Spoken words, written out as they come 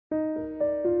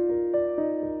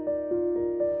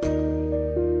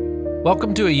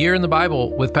Welcome to A Year in the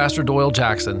Bible with Pastor Doyle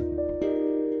Jackson.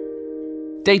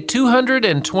 Day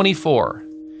 224,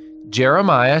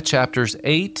 Jeremiah chapters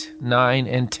 8, 9,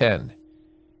 and 10.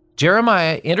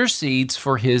 Jeremiah intercedes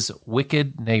for his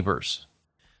wicked neighbors.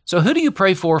 So who do you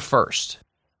pray for first?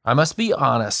 I must be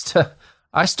honest.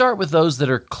 I start with those that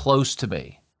are close to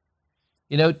me.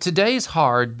 You know, today's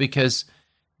hard because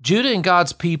Judah and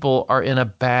God's people are in a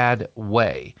bad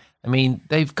way. I mean,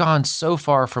 they've gone so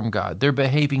far from God. They're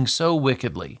behaving so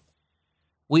wickedly.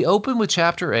 We open with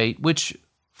chapter 8, which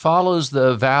follows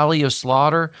the valley of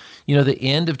slaughter, the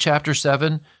end of chapter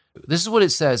 7. This is what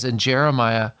it says in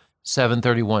Jeremiah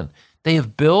 7:31. They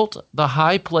have built the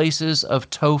high places of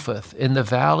Topheth in the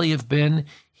valley of Ben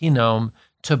Hinnom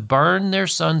to burn their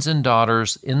sons and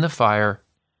daughters in the fire,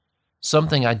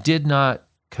 something I did not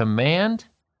command,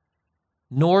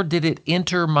 nor did it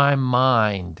enter my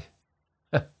mind.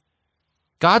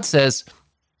 God says,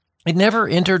 it never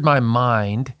entered my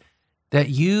mind that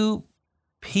you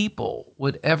people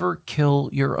would ever kill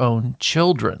your own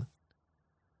children.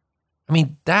 I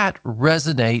mean, that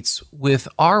resonates with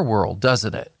our world,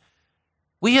 doesn't it?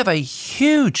 We have a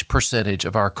huge percentage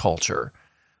of our culture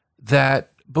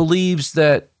that believes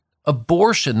that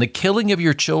abortion, the killing of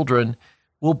your children,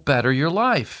 will better your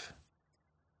life.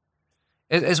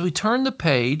 As we turn the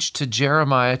page to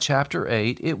Jeremiah chapter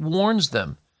 8, it warns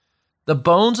them. The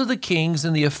bones of the kings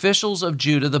and the officials of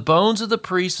Judah, the bones of the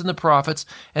priests and the prophets,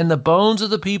 and the bones of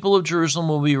the people of Jerusalem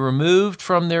will be removed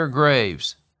from their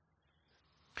graves.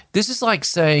 This is like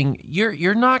saying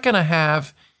you're not going to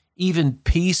have even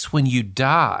peace when you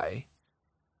die.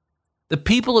 The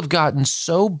people have gotten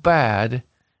so bad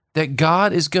that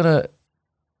God is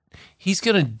He's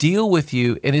going to deal with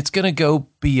you, and it's going to go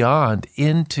beyond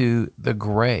into the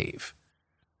grave.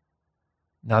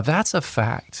 Now that's a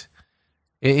fact.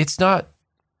 It's not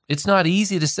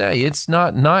easy to say. It's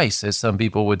not nice, as some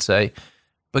people would say.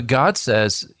 But God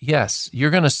says, yes, you're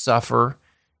going to suffer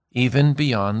even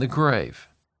beyond the grave.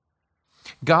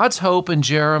 God's hope and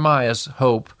Jeremiah's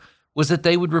hope was that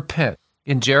they would repent.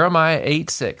 In Jeremiah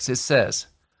 8:6, it says,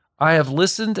 I have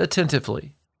listened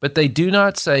attentively, but they do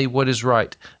not say what is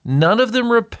right. None of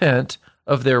them repent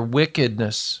of their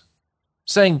wickedness,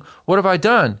 saying, what have I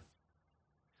done?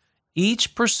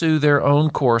 Each pursue their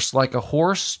own course like a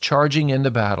horse charging into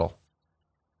battle.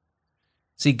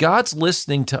 See, God's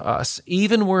listening to us.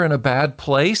 Even when we're in a bad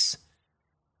place,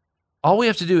 all we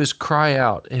have to do is cry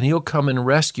out and he'll come and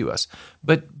rescue us.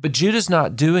 But Judah's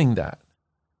not doing that.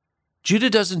 Judah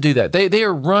doesn't do that. They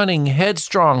are running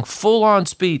headstrong, full on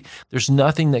speed. There's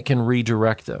nothing that can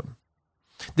redirect them.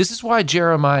 This is why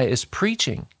Jeremiah is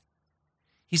preaching.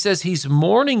 He says he's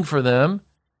mourning for them.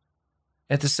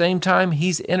 At the same time,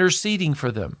 he's interceding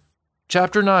for them.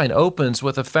 Chapter 9 opens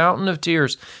with a fountain of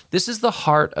tears. This is the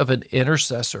heart of an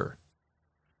intercessor.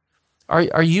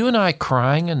 Are you and I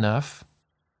crying enough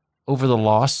over the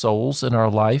lost souls in our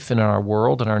life, in our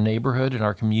world, in our neighborhood, in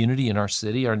our community, in our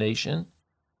city, our nation?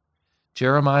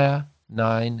 Jeremiah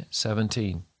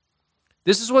 9:17.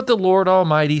 This is what the Lord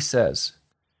Almighty says.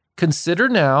 Consider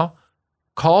now,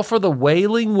 call for the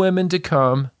wailing women to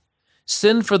come,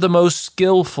 send for the most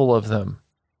skillful of them.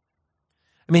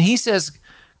 I mean, he says,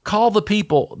 call the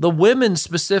people, the women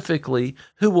specifically,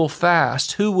 who will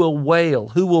fast, who will wail,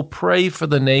 who will pray for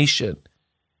the nation.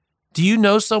 Do you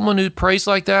know someone who prays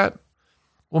like that?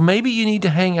 Well, maybe you need to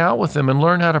hang out with them and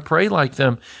learn how to pray like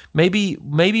them. Maybe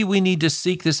we need to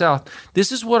seek this out.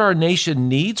 This is what our nation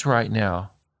needs right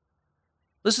now.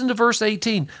 Listen to verse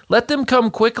 18. Let them come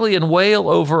quickly and wail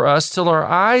over us till our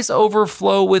eyes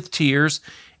overflow with tears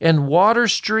and water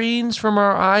streams from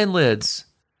our eyelids.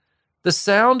 The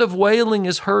sound of wailing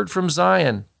is heard from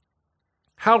Zion.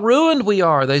 How ruined we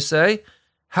are, they say.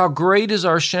 How great is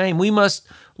our shame. We must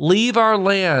leave our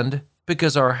land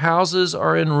because our houses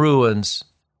are in ruins.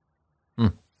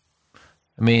 I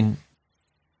mean,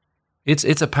 it's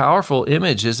a powerful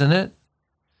image, isn't it?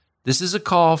 This is a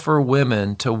call for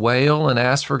women to wail and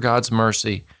ask for God's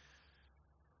mercy.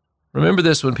 Remember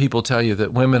this when people tell you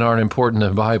that women aren't important in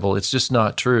the Bible. It's just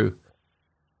not true.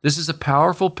 This is a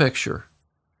powerful picture,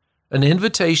 an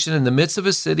invitation in the midst of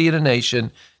a city and a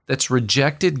nation that's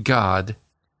rejected God.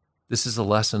 This is a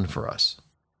lesson for us.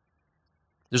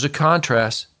 There's a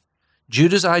contrast.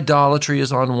 Judah's idolatry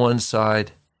is on one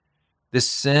side, this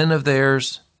sin of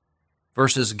theirs,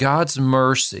 versus God's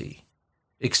mercy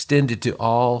extended to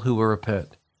all who will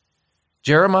repent.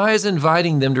 Jeremiah is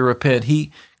inviting them to repent.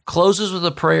 He closes with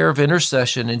a prayer of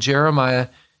intercession in Jeremiah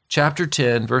chapter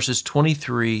 10, verses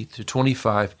 23 to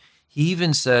 25. He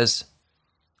even says,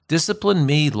 discipline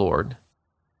me, Lord,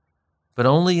 but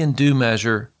only in due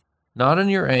measure, not in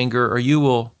your anger, or you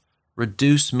will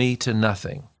reduce me to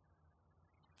nothing.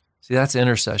 See, that's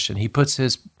intercession. He puts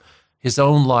his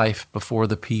own life before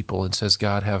the people and says,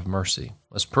 God, have mercy.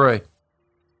 Let's pray.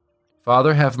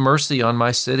 Father, have mercy on my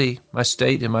city, my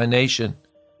state, and my nation.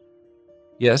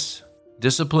 Yes,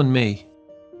 discipline me.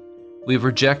 We've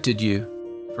rejected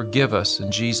you. Forgive us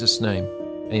in Jesus' name.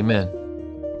 Amen.